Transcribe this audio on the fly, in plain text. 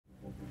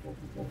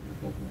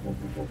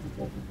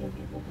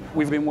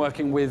We've been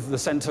working with the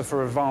Centre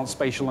for Advanced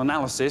Spatial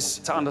Analysis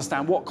to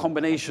understand what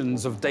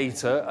combinations of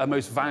data are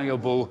most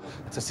valuable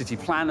to city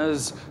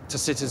planners, to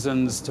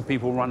citizens, to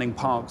people running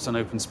parks and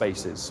open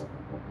spaces.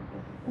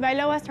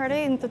 ViLo was started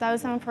in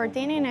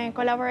 2014 in a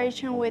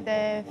collaboration with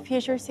the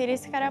Future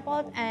Cities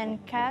Catapult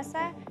and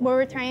CASA. We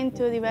were trying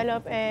to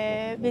develop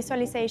a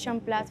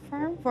visualization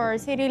platform for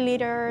city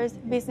leaders,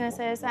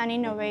 businesses, and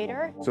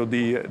innovators. So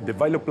the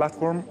ViLo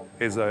platform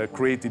is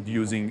created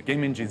using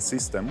game engine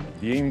system.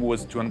 The aim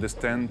was to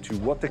understand to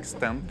what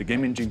extent the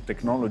game engine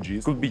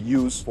technologies could be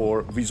used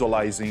for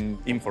visualizing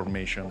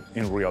information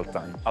in real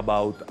time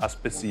about a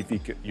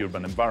specific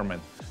urban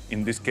environment,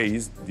 in this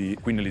case, the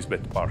Queen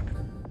Elizabeth Park.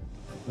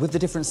 With the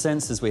different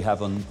sensors we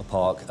have on the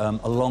park,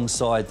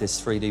 alongside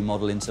this 3D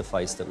model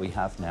interface that we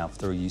have now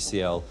through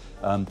UCL,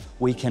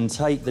 we can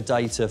take the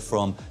data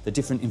from the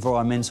different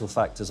environmental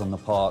factors on the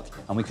park,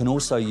 and we can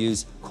also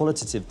use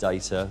qualitative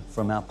data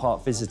from our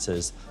park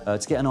visitors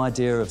to get an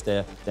idea of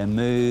their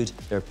mood,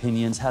 their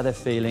opinions, how they're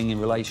feeling in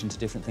relation to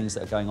different things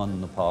that are going on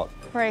in the park.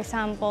 For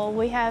example,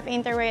 we have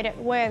integrated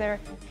weather.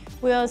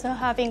 We also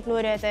have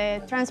included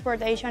the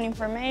transportation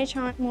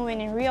information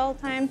moving in real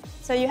time,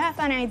 so you have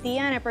an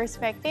idea and a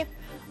perspective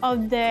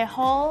of the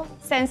whole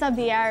sense of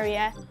the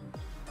area.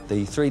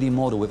 The 3D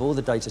model with all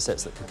the data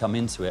sets that could come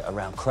into it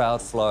around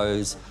crowd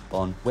flows,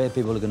 on where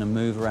people are going to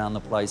move around the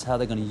place, how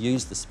they're going to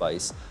use the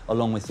space,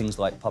 along with things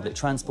like public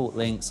transport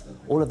links,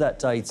 all of that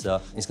data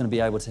is going to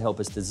be able to help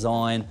us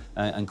design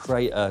and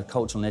create a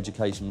cultural and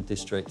educational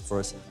district for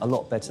us a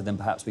lot better than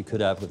perhaps we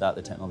could have without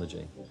the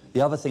technology. The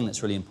other thing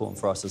that's really important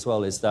for us as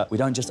well is that we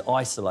don't just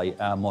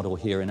isolate our model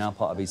here in our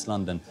part of East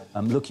London.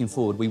 Looking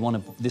forward, we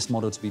want this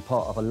model to be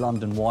part of a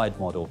London-wide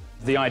model.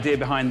 The idea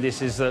behind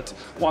this is that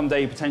one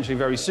day, potentially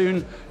very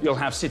soon, you'll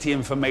have city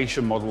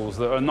information models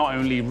that are not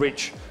only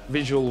rich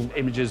visual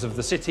images of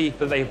the city,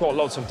 but they've got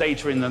lots of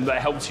data in them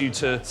that helps you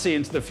to see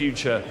into the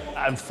future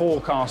and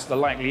forecast the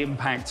likely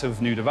impact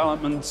of new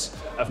developments,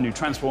 of new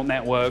transport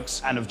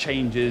networks, and of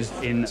changes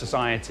in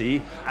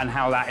society, and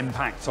how that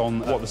impacts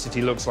on what the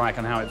city looks like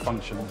and how it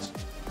functions.